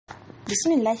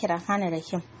Bismillahir Rahmanir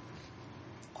Rahim.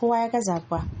 Kowa ya ga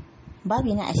zabuwa.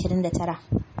 Babi na 29.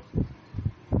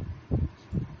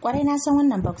 Kwarai na san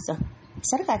wannan box din.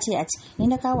 Sarka ce a ciki, ni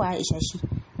na kawo Aisha shi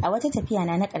a wata tafiya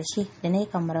na ƙarshe da nayi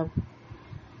kamar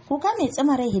kuka mai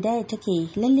tsama rai Hidayat take yi,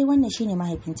 lalle wannan shine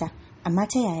mahaifinta, amma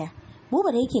ta yaya?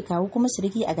 Buba da yake kawo kuma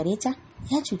suriki a gare ta,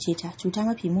 ya cuce ta, cuta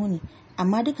mafi muni,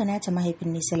 amma duka nata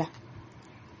mahaifin ne sila.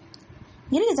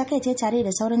 Girgiza kai ta tare da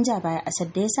sauran ja baya,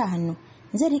 Asad da ya sa hannu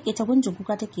zai rike ta, gunjin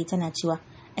kuka take tana cewa,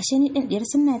 ashe ni din diyar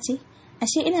sunna ce,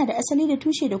 ashe ina da asali da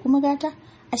tushe da kuma gata,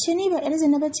 ashe ni ba yar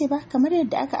zina bace ba, kamar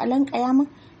yadda aka alankaya min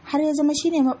har ya zama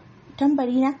shine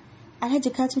tambari na.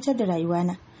 Alhaji, ka cutar da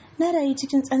rayuwana, na rayu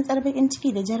cikin tsantsar bakin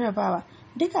ciki da jarrabawa,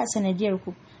 duka sanadiyar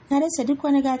ku, na rasa duk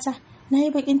wani gata, na yi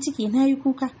bakin ciki, na yi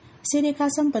kuka, sai dai ka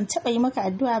san ban taba yi maka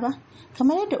addu'a ba,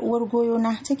 kamar yadda uwar goyo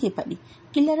na take faɗi.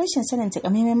 Killar rashin sanin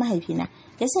takamaiman mahaifina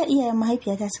yasa iyayen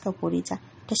mahaifiyata suka kore ta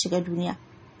shiga duniya.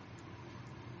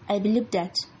 I believe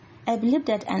that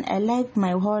and I live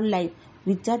my whole life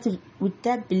with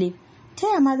that belief. Ta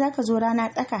yaya ma zaka zo rana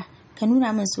tsaka ka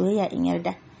nuna min soyayya in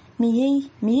yarda? Me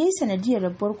yayi sanadiyar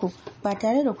rabuwar ku ba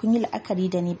tare da kun yi la'akari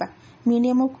da ni ba?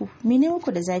 Mene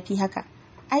muku da zafi haka?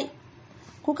 Ai,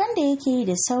 kukan da yake yi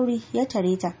da sauri ya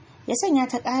tare ta, ya sanya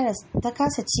ta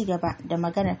kasa ci gaba da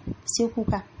maganar, sai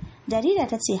kuka. Jarida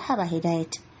ta ce, haba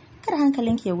Hidayat, kar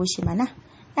hankalinki ya wuce mana.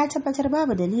 Na tabbatar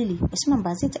babu dalili Usman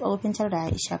ba zai taɓa wofintar da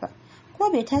Aisha ba,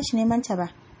 kuma bai tashi neman ta ba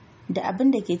da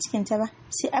abin da ke cikin ta ba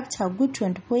sai after good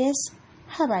 24 years.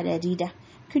 Haba Jarida,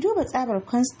 ki duba tsabar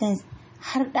Constance,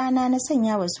 har ɗana na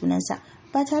sanya wa sunansa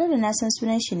ba tare da na san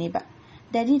sunan shi ne ba.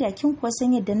 Jarida, kin kuwa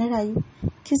san yadda na rayu?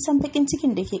 Kin san bakin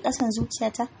cikin da ke ƙasan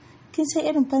zuciyata? Kin san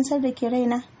irin fansar da ke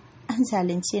raina? An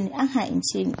zalunce ni, an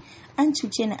ha'ince ni, an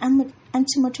cuce ni, an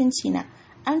ci mutunci na,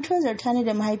 an tozarta ni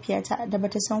da mahaifiyata da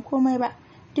bata san komai ba,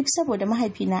 duk saboda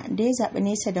mahaifina da ya zaɓi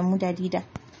nesa da mu. Jarida,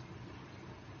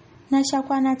 na sha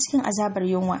kwana cikin azabar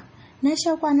yunwa, na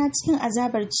sha kwana cikin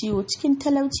azabar ciwo, cikin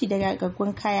talauci da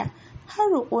gagaggun kaya, har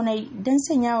roƙo nai don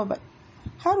sanya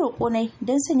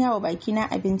wa bakina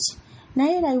abinci. Na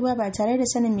yi rayuwa ba tare da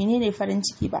sanin menene farin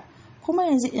ciki ba, kuma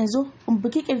yanzu in zo in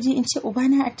bugi kirji in ce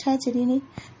ubana attajiri ne?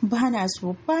 Ba na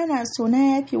so, na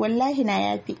yafi, wallahi na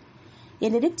yafi.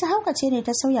 Yadda duk ta haukace ne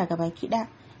ta sauya ga baki ɗaya,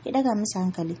 ya ɗaga musu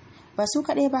hankali. Ba su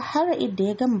kaɗai ba, har Ra'id da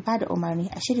ya gama ba da umarni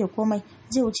a shirya komai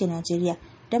zai wuce Najeriya,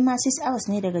 don ma 6 hours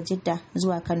ne daga Jidda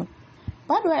zuwa Kano.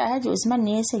 Faduwar Alhaji Usman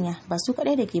ne ya sanya ba su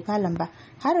kaɗai da ke falon ba,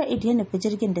 har Ra'id ya nufi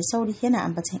jirgin da sauri yana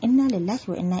ambatan inna lillahi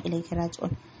wa inna ilaihi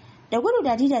raji'un. Da gudu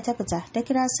Jarida ta fita ta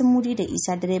kira sun Mudi da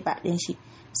Isa direba ɗin shi,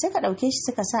 suka ɗauke shi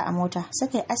suka sa a mota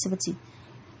suka yi asibiti.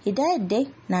 Hidayat dai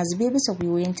na zube bisa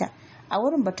gwiwoyinta a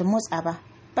wurin, bata motsa ba,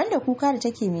 banda kuka da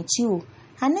take mai ciwo,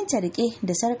 hannunta rike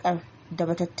da sarƙar da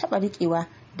bata taɓa riƙewa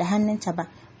da hannunta ba,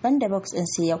 banda box ɗin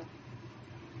sai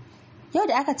yau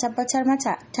da aka tabbatar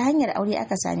mata ta hanyar aure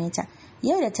aka same ta,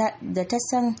 yau da ta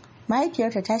san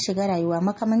mahaifiyarta ta shiga rayuwa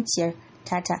makamanciyar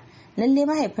tata. Lalle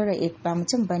mahaifin Ra'id ba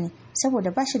mutum bane,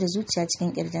 saboda ba shi da zuciya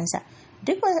cikin kirjinsa.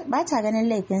 Duk ba ta ganin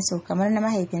laifinsu kamar na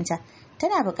mahaifinta.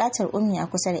 Tana buƙatar ummi a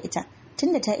kusa da ita,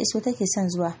 tunda ta iso take son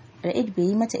zuwa. Ra'id bai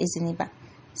yi mata izini ba.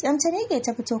 Tsamta ne ke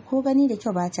ta fito, ko gani da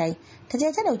kyau ba ta yi. Ta je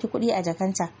ta ɗauki kuɗi a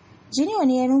jakanta. Jiniyo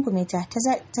ne ya rungume ta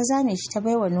zame shi ta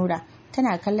baiwa Nura,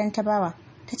 tana kallon ta bawa,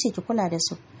 ta ce ki kula da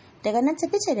su. Daga nan ta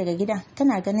fice daga gidan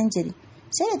tana ganin jiri.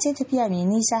 Sai da ta tafiya mai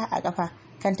nisa a ƙafa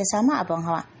kan ta samu abin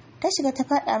hawa. Ta shiga ta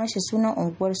faɗa mashi sunan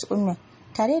unguwar su ummin,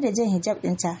 tare da jan hijab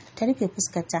ɗinta ta rufe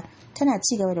fuskarta, tana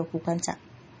ci gaba da kukanta.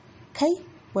 Kai,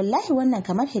 wallahi wannan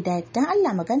kamar Hidayat, dan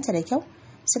Allah maganta da kyau.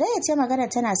 Suraya ce magana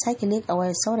tana sake leƙa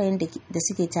wayar saurayin da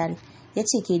suke tare. Ya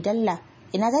ce, ke dalla,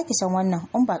 ina za ki san wannan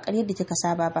in ba ƙaryar da kika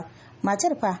saba ba.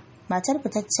 Matar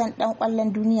fitaccen ɗan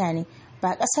ƙwallon duniya ne,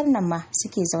 ba ƙasar nan ma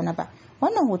suke zaune ba.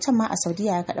 Wannan hoton ma a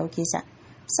Saudiya aka ɗauke sa.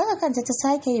 Saka kanta ta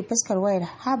sake yi fuskar wayar.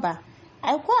 Haba,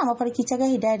 ai ko a mafarki ta ga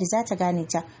Hidayat za ta gane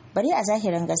ta, bari a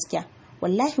zahirin gaskiya.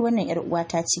 Wallahi wannan yar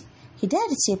uwata ce. Hidayat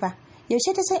ce fa.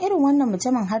 Yaushe ta san irin wannan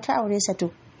mutumin har ta aure sa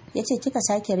to? Yace, kika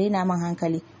sake rena min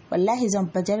hankali, wallahi zan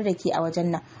bajar da ke a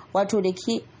wajen nan. Wato da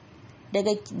ke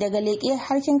daga leƙe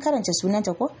har kin karanta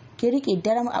sunanta ko? Ki rike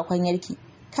daram a kwanyarki.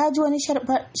 Ka ji wani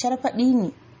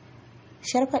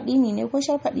sharfaɗi ne ko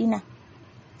sharfaɗina?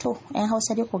 To, 'yan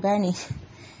Hausa dai ku gane.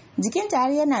 Jikinta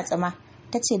har yana tsama.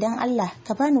 Ta ce, don Allah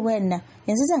ka bani wayan nan,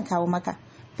 yanzu zan kawo maka.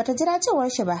 Bata jira cewar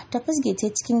shi ba, ta fusge ta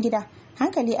cikin gida,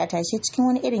 hankali a tashe, cikin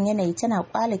wani irin yanayi tana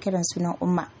kwala kiran sunan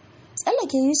umma.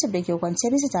 Tsallake Yusuf da ke kwance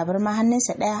bisa tabarma,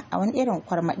 hannunsa ɗaya a wani irin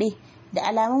kwarmaɗe, da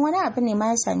alamun wani abu ne ma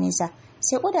ya same sa,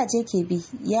 sai kudaje ke bi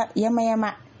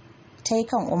yama ta yi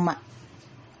kan umma.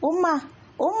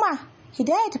 Umma,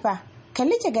 Hidayat fa,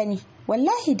 kalli ki gani,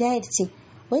 wallahi Hidayat ce.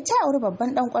 wai ta auri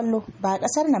babban dan kwallo, ba a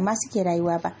kasar nan ma suke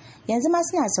rayuwa ba, yanzu ma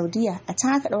suna Saudiya, a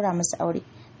can aka daura musu aure.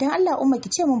 Dan Allah umma ki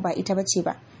ce min ba ita bace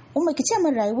ba, umma ki ce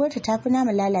min rayuwarta ta fi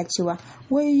namu lalacewa.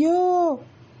 Wayyo,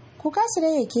 kuka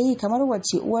Surayya ke yi kamar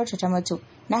wacce uwarta ta mutu,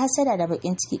 na hasada da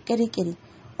bakin ciki kirikiri.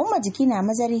 Umma jiki na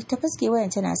mazari ta fuske wayan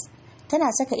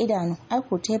tana saka idanu,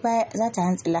 aiko ta baya za ta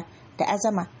hantsila da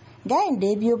azama. Gayin da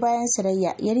ya biyo bayan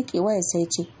Surayya ya rike wayar sai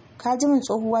ce, ka ji min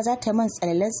tsohuwa za ta min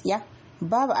tsalalar tsiya,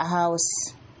 babu a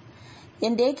house.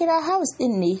 Yanda ya kira house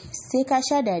din ne sai ka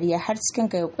sha dariya har cikin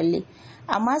ka ya kulle,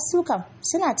 amma su kam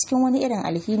suna cikin wani irin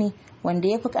alhini wanda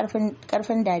ya fi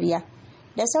karfin dariya.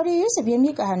 Da sauri Yusuf ya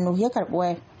mika hannu ya karbi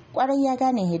wayar. Kwarai ya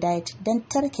gane Hidayat don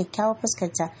tar kyakkyawar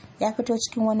fuskarta ya fito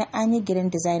cikin wani army green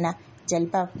designer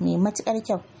jalbab mai matukar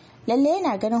kyau. Lalle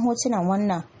yana ganin hotunan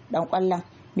wannan dan kwallon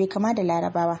bai kama da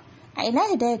Larabawa. A ina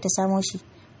Hidayat ta samo shi?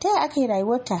 Ta yaya aka yi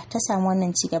rayuwarta ta samu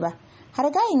wannan ci gaba?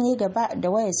 Har gayin ya gaba da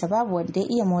wayarsa babu wanda ya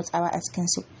iya motsawa a cikin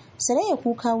su. Surayya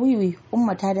kuka wiwi,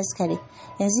 umma ta daskare.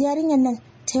 Yanzu yarinyar nan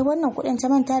ta yi wannan kuɗin ta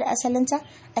manta da asalinta?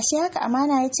 Ashe haka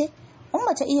amana ya ce?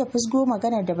 Umma ta iya fusgo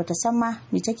maganar da bata san ma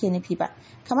me take nufi ba.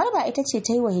 Kamar ba ita ce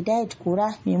ta yi wa Hidayat kura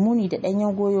mai muni da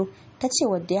ɗanyen goyo, ta ce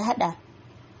wanda ya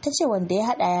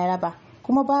haɗa ya raba,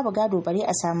 kuma babu gado bare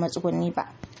a samu matsugunni ba.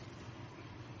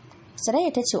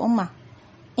 Surayya ta ce umma,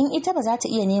 in ita ba za ta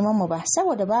iya neman mu ba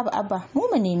saboda babu abba, mu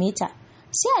neme ta.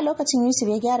 Sai a lokacin Yusuf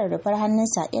ya gyara rufar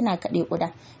hannunsa yana kaɗe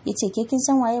ƙuda. Ya ce ke kin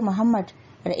san waye Muhammad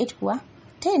Ra'id kuwa?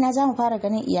 Ta ina za mu fara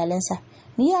ganin iyalansa?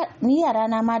 Ni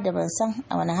yarana ma da ban san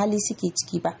a wani hali suke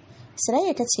ciki ba.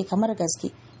 Surayya ta ce kamar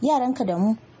gaske, yaranka da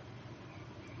mu,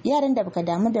 yaran da baka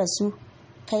damu da su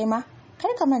kai ma,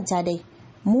 kar ka manta dai,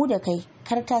 mu da kai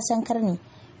kar ta san karni.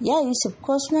 Ya Yusuf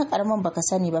ko sunan karamin baka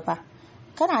sani ba fa.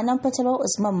 Kana nan fatalar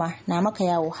Usman ma na maka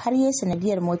yawo har yayi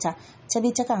sanadiyar mota ta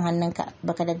bi ta kan hannunka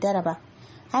baka daddara ba.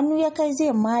 Hannu ya kai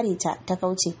zai mare ta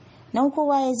kauce. Nan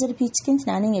kowa ya zurfi cikin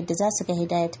tunanin yadda za su ga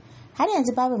Hidayat. Har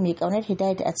yanzu babu mai kaunar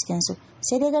Hidayat a cikin su,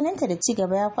 sai dai ganinta da ci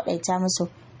gaba ya kwadaita musu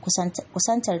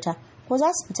kusantar ta, ko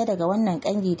za su fita daga wannan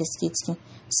kangi da suke ciki.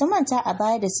 Sun manta a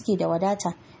baya da suke da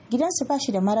wadata, gidansu ba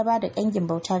shi da maraba da kangin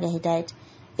bauta ga Hidayat.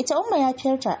 Ita umma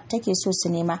yafiyarta take so su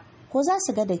nema, ko za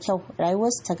su ga da kyau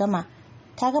rayuwarsu ta gama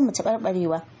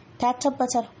taɓarɓarewa. Ta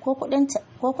tabbatar ko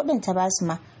kuɗin ta basu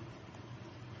ma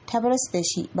ta bar su da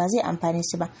shi ba zai amfane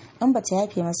su ba in ba ta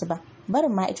yafe masu ba,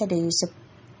 barin ma ita da Yusuf.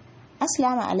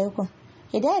 Assalamu alaikum.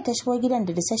 Hidayat ta shigo gidan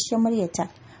da dasasshiyar muryarta.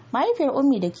 Mahaifiyar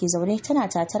ummi da ke zaune tana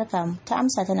tatar kamu ta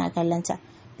amsa tana kallonta.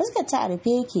 Fuskar ta a rufe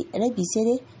yake rabi sai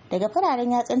dai daga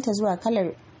fararen yatsanta zuwa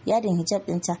kalar yadin hijab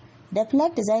ɗinta da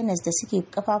flat designers da suke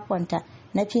kafafuwanta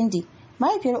na pindi.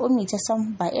 Mahaifiyar ummi ta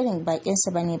san ba irin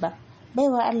bakinsu bane ba.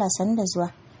 Baiwa Allah sanu da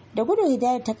zuwa. Da gudu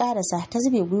Hidayat ta karasa ta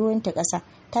zube gwiwoyinta ƙasa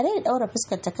tare da daura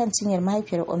fuskar ta kan cinyar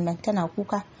mahaifiyar ummin tana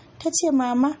kuka. Ta ce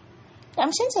mama,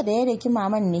 kamshinta da ya daki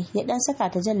maman ne ya dan saka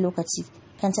ta jan lokaci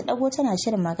kan ta dago tana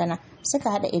shirin magana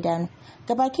suka hada idanu.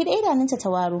 Gabaki da idanunta ta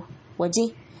waro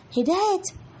waje.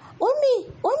 Hidayat,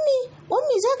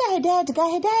 ummi zo ga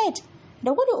Hidayat.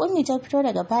 Da gudu ummi ta fito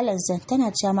daga falonsa tana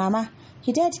cewa mama,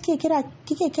 Hidayat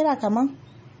kike kira kaman?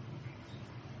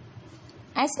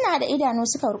 Ai suna da idanu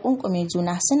suka rukunkume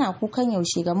juna suna kukan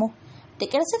yaushe gamo. Da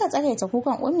kyar suka tsagaita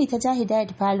kukan ummi ta ja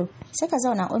Hidayat falo suka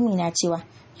zauna. Ummi na cewa,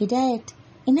 Hidayat,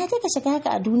 ina kika shiga haka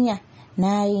a duniya?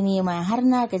 Na yi nema har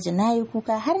na gaji, na yi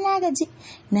kuka har na gaji,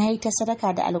 na yi ta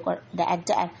sadaka da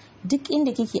addu'ar duk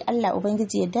inda kike Allah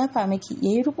Ubangiji ya dafa miki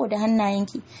ya yi riko da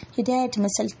hannayenki. Hidayat,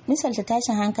 misalta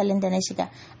tashin hankalin da na shiga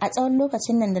a tsawon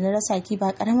lokacin nan da na rasa ki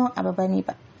ba karamin abu bane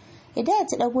ba. Hidayat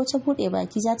ta dago ta bude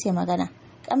baki za ta yi magana.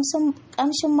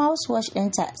 Kamshin mouthwash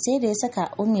ɗinta sai da ya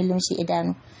saka ummi lumshi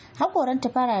idanu. Hakoranta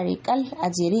farare kal a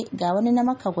jere ga wani na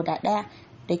maka guda ɗaya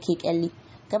da ke kyalli.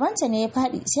 Gabanta ne ya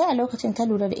faɗi sai a lokacin ta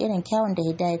lura da irin kyawun da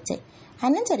Hidayat ta.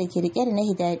 Hannunta da ke rike da na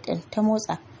Hidayat ɗin ta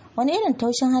motsa. Wani irin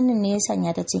taushin hannun ne ya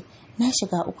sanya ta ce, na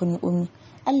shiga uku ni ummi.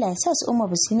 Allah ya sa su umma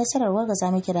ba su yi nasarar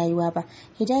wargaza miki rayuwa ba.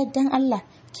 Hidayat dan Allah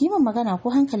ki min magana ko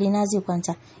hankali na zai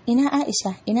kwanta. Ina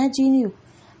Aisha, ina Jiniyu?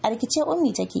 A rikice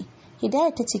ummi take.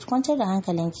 Hidayat ta ce kwantar da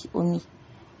hankalinki ummi.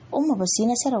 Umma ba su yi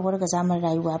nasarar wargaza min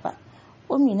rayuwa ba.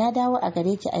 Ummi na dawo a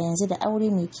gare ki a yanzu da aure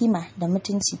mai kima da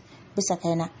mutunci bisa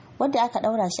kaina, wadda aka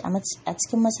daura shi a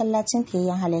cikin masallacin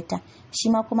fiyayyen halitta, shi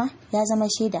ma kuma ya zama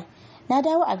shaida. Na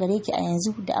dawo a gare ki a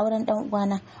yanzu da auren dan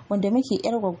uwana wanda muke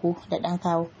yar gwaggo da dan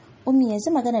kawo. Ummi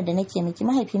yanzu magana da nake miki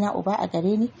mahaifina uba a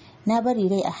gare ni, na bari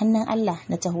rai a hannun Allah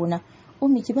na tahona.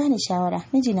 Ummi ki bani shawara,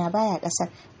 mijina baya kasar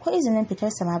ko izinin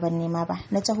fitarsa ma ban nema ba,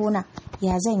 na tahona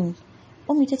ya zan yi?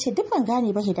 Ummi ta ce duk ban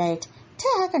gane ba Hidayat, ta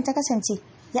hakan ta kasance?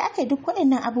 Ya aka yi duk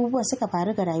waɗannan abubuwan suka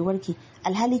faru ga rayuwarki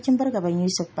alhali kin bar gaban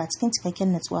Yusuf ba cikin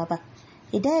cikakken natsuwa ba?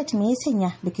 Hidayat me ya sanya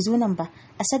baki zo nan ba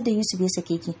a sadda Yusuf ya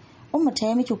sake ki? Umma ta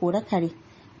yi miki korar kare.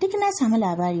 Duk na samu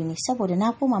labari ne saboda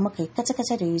na koma maka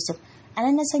kace-kace da Yusuf. A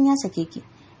nan na san ya sake ki.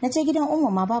 Na je gidan Umma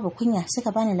ma babu kunya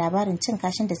suka bani labarin cin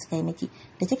kashin da suka yi miki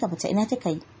da kika fita ina kika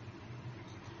yi.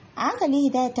 A hankali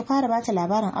Hidayat ta fara bata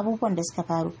labarin abubuwan da suka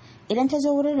faru. Idan ta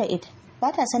zo wurin Ra'id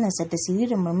ba ta sanin sa da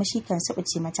siririn murmushi kan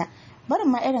subuce mata.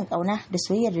 Barin ma irin kauna da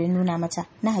soyayyar da nuna mata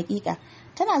na hakika.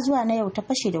 Tana zuwa na yau ta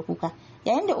fashe da kuka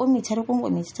yayin da Ummi ta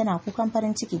rukungume ta tana kukan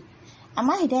farin ciki.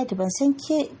 Amma Hidayat ban san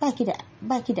ke baki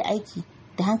da aiki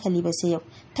da hankali ba sai yau.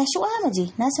 Tashi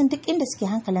Ahmaje na san duk inda suke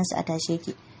hankalinsu a tashe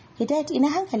ki. Hidayat ina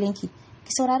hankalinki?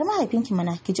 Ki saurari mahaifinki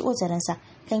mana ki ji ozarinsa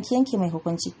kan ki yanke mai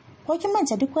hukunci. Ko kin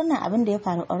manta duk wannan abin da ya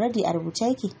faru already a rubuce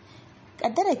yake?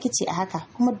 Kaddarar ki ce a haka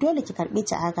kuma dole ki karbe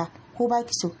ta a haka ko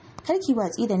baki so. Kar ki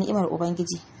watsi da ni'imar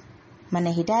Ubangiji. Mana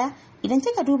Hidaya, idan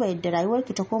kika duba yadda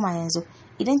rayuwarki ta koma yanzu,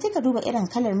 idan kika duba irin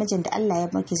kalar mijin da Allah ya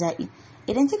maki zaɓi,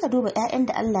 idan kika duba ƴaƴan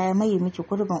da Allah ya maye miki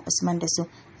gurbin Usman da su,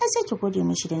 ai sai ki gode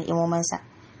mishi da ni'imomansa.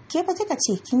 Ke fa kika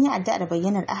ce kin yi addu'ar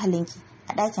bayyanar ahalinki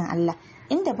a ɗakin Allah,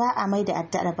 inda ba a mai da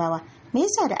addu'ar bawa. Me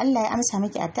yasa da Allah ya amsa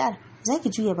miki addu'ar, zaki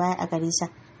juya baya a gare sa,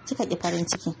 kika ki farin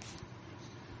ciki?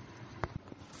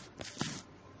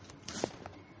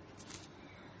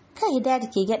 Kai Hidayat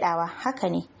ke gyadawa, haka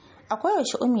ne. Akwai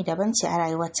yaushe Ummi daban ce a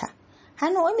rayuwarta.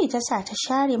 Hannu Ummi ta sa ta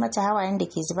share mata hawayen da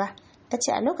ke zuba. Ta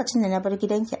ce a lokacin da na bar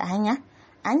gidanki a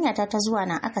hanya ta zuwa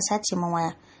nan aka sace min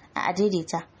waya a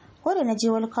adaidaita. Ko da na je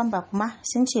welcome ba kuma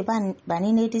sun ce ba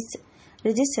ni ne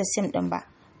register sim din ba.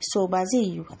 So ba zai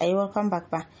yiwu a yi welcome back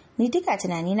ba. Ni duka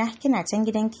tunanina kina can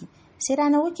gidanki. Sai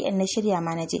ranar weekend na shirya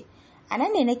ma na je. A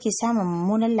nan ne nake samun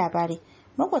mummunan labari.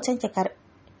 Makotanki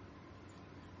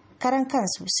karan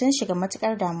kansu sun shiga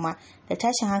matukar damuwa da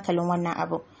tashin hankalin wannan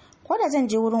abu. Ko da zan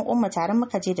je wurin Umma tare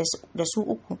muka je da su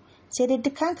uku, sai dai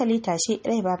duk hankali tashe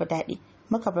rai babu daɗi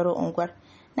muka baro unguwar.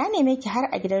 Na neme ki har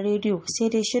a gidan rediyo sai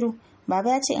dai shiru. Baba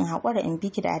ya ce in haƙura in bi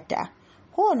ki da addu'a.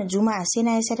 Kowane juma'a sai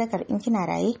na yi sadakar in kina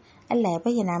raye Allah ya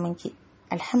bayyana minki.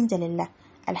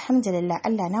 Alhamdulillah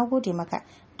Allah na gode maka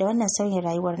da wannan sauyin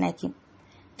rayuwar naki.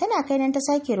 Tana kai nan ta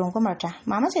sake rungumarta.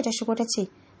 Mama ce ta shigo ta ce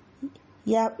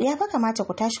ya fa kamata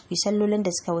ku tashi ku yi sallolin da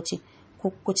suka wuce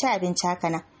ku ci abinci haka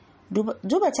nan.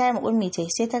 Duba time Ummi ta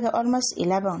sai ta ga almost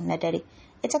 11 na dare.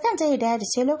 Ita kanta Hidayat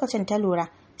sai lokacin ta lura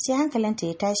sai hankalinta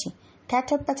ya tashi. Ta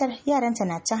tabbatar yaranta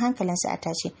na can hankalinsu a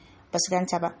tashi ba su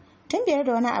ganta ba. Tun biyar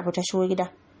da wani abu ta shigo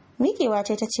gida. Miƙewa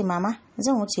ta ce mama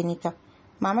zan wuce ni kam.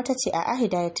 Mama ta ce a'a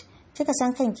Hidayat kika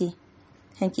san kanki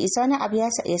isa wani abu ya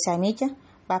same ki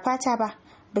ba fata ba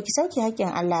baki sauke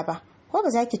haƙƙin Allah ba ko ba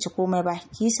za ki ci komai ba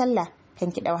ki yi sallah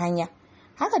kan ki dau hanya.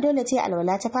 Haka dole ce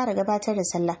alwala ta fara gabatar da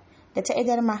sallah da ta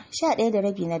idar ma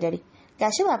 11:30 na dare.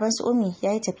 Gashi baban su Ummi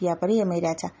yayi tafiya bari ya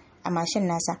maida ta a mashin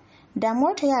nasa.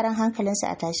 Damuwar ta yaran hankalinsa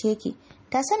a tashe yake.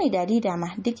 Ta sani dadi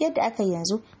dama duk yadda aka yi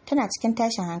yanzu tana cikin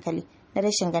tashin hankali na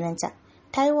rashin ganinta.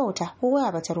 Ta yi wauta ko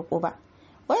waya bata riko ba.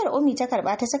 Wayar Ummi ta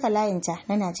karba ta saka layinta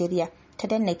na Najeriya ta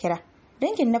danna kira.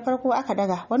 Dangin na farko aka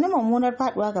daga wani mummunar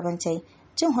faduwa gaban ta yi.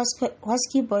 Jin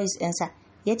husky boys ɗinsa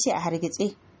ya ce a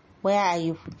hargitse waya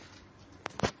ayu.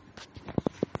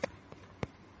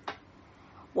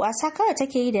 Wasa kawai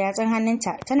take yi da yatsun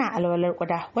hannunta tana alwalar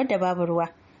kuda wadda babu ruwa.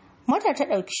 Motar ta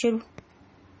ɗauki shiru.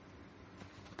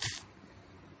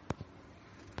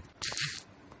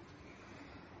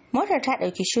 Motar ta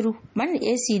ɗauki shiru, man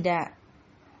AC da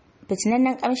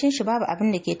fitinannen ƙamshin shi babu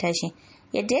abin da ke tashi.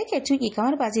 Yadda yake tuki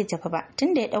kamar ba zai tafi ba,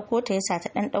 tunda ya ɗauko ta yasa ta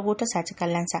ɗan ɗago ta saci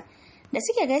kallonsa. Da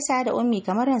suke gaisawa da Ummi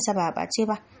kamar ransa ba a ɓace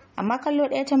ba, amma kallo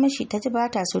ɗaya ta mishi ta ji ba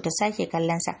ta so ta sake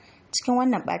kallonsa cikin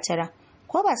wannan ɓacin ran.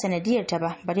 Ko ba sanadiyar ta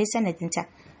ba, bare sanadinta.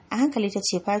 A hankali ta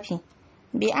ce Papi.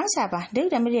 Bai amsa ba duk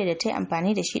da muryar da ta yi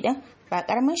amfani da shi ɗin ba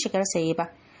ƙaramin shigar saye ba.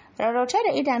 Rarrauta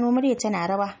da idanu murya tana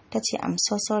rawa ta ce I'm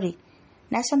so sorry.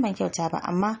 Na san ban kyauta ba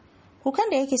amma kukan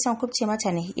da yake son kubce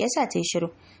mata ne yasa ta yi shiru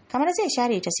kamar zai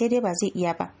share ta sai dai ba zai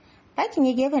iya ba. Bakin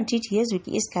ya gefen titi ya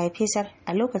zuki iska ya fesar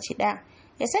a lokaci ɗaya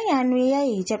ya sanya hannu ya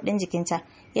yaye hijab ɗin jikinta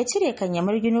ya cire kan ya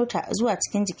murgino ta zuwa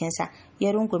cikin jikinsa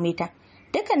ya rungume ta.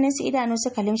 Dukkanin su idanu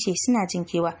suka limshe suna jin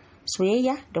kewa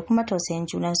soyayya da kuma tausayin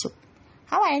junansu.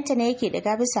 Hawayenta ne yake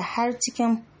daga bisa har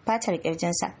cikin fatar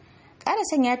kirjinsa. Ƙara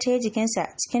sanya ta ya jikinsa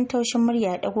cikin taushin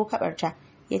murya ya ɗago kaɓarta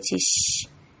ya ce shh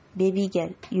baby girl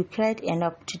you cried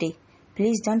enough today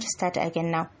please don't start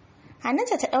again now.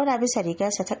 Hannunta ta ɗaura bisa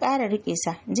rigarsa ta ƙara riƙe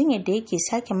sa jin yadda yake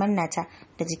sake mannata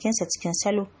da jikinsa cikin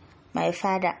salo. My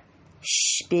father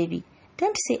shh baby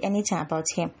don't say anything about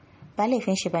him ba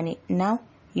laifin shi bane now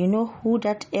you know who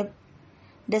that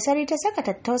da sari ta saka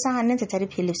tattausan hannunta ta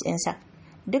rufe lips ɗinsa.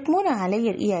 Duk munin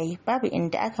halayyar iyaye babu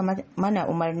inda aka mana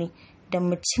umarni da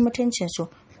mu ci mutuncinsu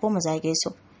ko mu zage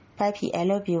su. Papi, I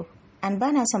love you. And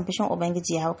bana son fushin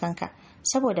Ubangiji ya hau kanka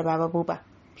saboda Baba Buba.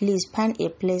 Please find a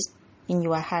place in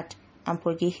your heart and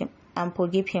forgive him.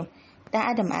 Dan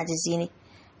Adam ajizi ne.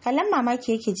 Kallon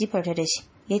mamaki yake jifarta da shi.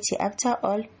 Yace, after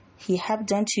all he have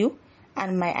done to you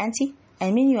and my auntie,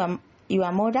 I mean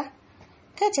your mother.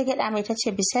 Kai ta gyada mai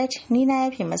tace, besides, ni na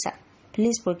yafe masa.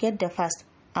 Please forget the past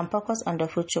and focus on the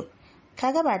future.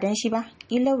 Kaga ba dan shi ba,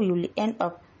 kila we will end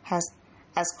up as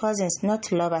cousins,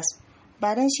 not lovers.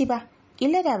 Ba dan shi ba,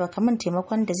 kila da baka min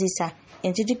taimakon da zai sa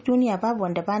in ji duk duniya babu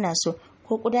wanda bana so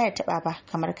ko kuda ya taba ba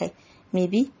kamar kai.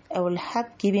 Maybe I will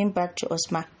have given back to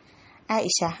Osma,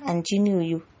 Aisha, and Jinu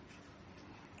you.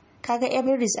 Kaga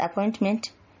every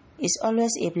disappointment is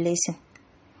always a blessing.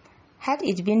 Had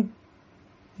it been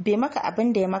bai maka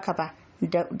abin da ya maka ba,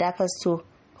 da fasto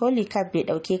Holy Cup bai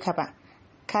dauke ka ba,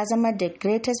 ka zama the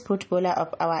greatest footballer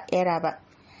of our era ba.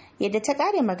 Yadda ta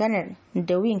kare maganar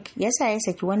da wink yasa ya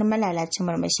saki wani malalacin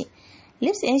marmashi.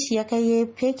 Lips ɗin shi ya kai ya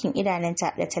fekin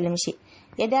idanunta da talmshi.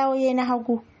 Ya dawo ya na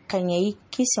hagu kan yayi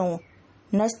kisan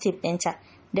nose tip ɗinta.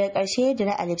 Daga ƙarshe ya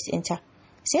dira a lips ɗinta.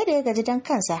 Sai da ya gaji dan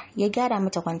kansa ya gyara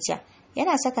mata kwanciya.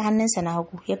 Yana saka hannunsa na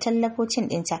hagu ya tallafo cin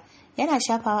ɗinta. Yana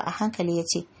shafawa a hankali ya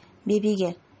ce, baby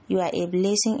girl, you are a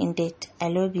blessing indeed. I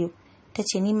love you. Ta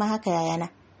ce, ni ma haka yayana.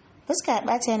 Fuska ya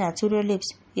ɓata yana turo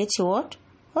lips. Ya ce, what?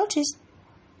 What is?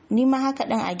 Ni ma haka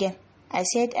ɗin again. I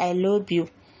said I love you.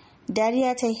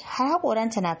 Dariya ta yi har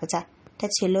haƙoranta na fita. Ta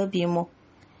ce, love you more.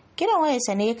 Kiran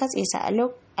wayarsa ne ya katse sa a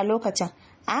lokacin.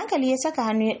 A hankali ya saka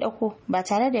hannu ya ɗauko ba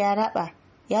tare da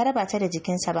ya raba ta da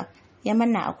jikinsa ba. Ya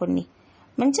manna a kunne.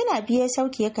 Mintuna biyu ya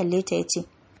sauki ya kalle ta ya ce,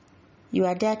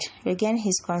 your dad regain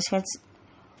his conscience.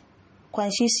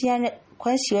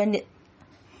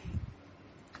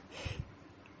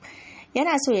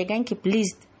 Yana so ya ganki,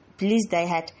 please die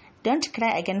hard. Don't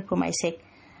cry again for my sake.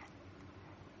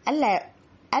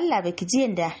 Allah baki ji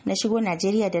yanda na shigo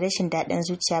Najeriya da rashin daɗin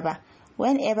zuciya ba.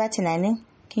 Whenever tunanin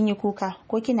kin yi kuka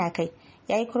ko kina kai,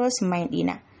 yayi cross mind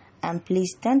ɗina. And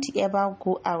please don't ever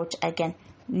go out again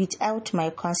without my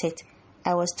consent.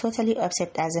 I was totally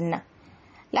upset ɗazun nan.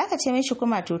 Lakace mishi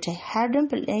kuma tutai har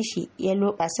dimple ɗin shi ya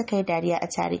loɓa suka yi dariya a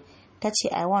tare. Ta ce,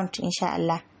 I won't, insha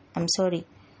Allah. I'm sorry.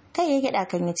 Kai ya gyaɗa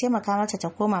kan ya taimaka mata ta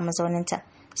koma mazauninta.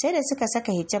 Sai da suka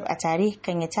saka hijab a tare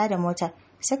kan ya tada motar.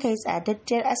 Suka yi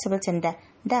tsadaddiyar asibitin da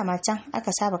dama can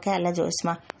aka saba kai Alhaji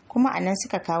Usman, kuma a nan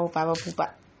suka kawo Baba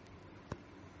Buba.